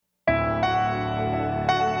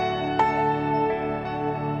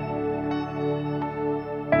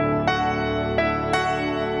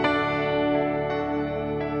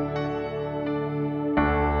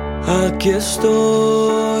Aquí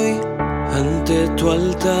estoy ante tu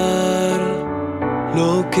altar,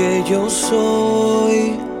 lo que yo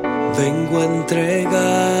soy vengo a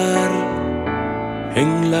entregar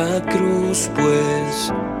en la cruz,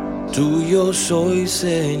 pues tuyo soy,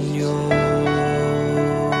 Señor.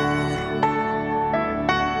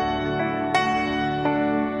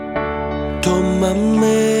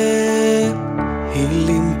 Tómame y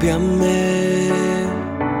límpiame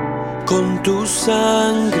con tu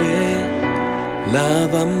sangre,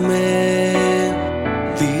 lávame,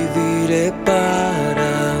 viviré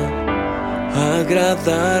para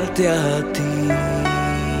agradarte a ti.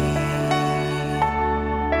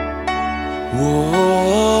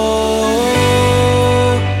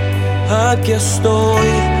 Aquí estoy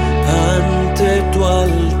ante tu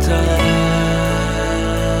altar.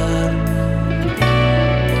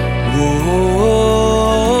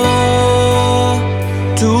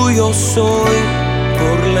 Tuyo soy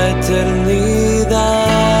por la eternidad,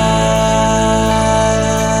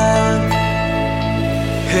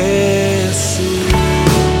 Jesús.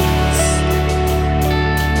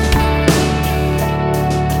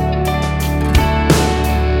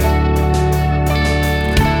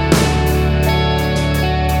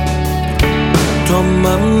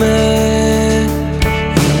 Tómame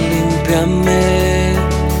y límpiame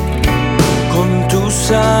con tu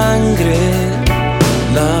sangre,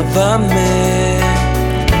 lávame,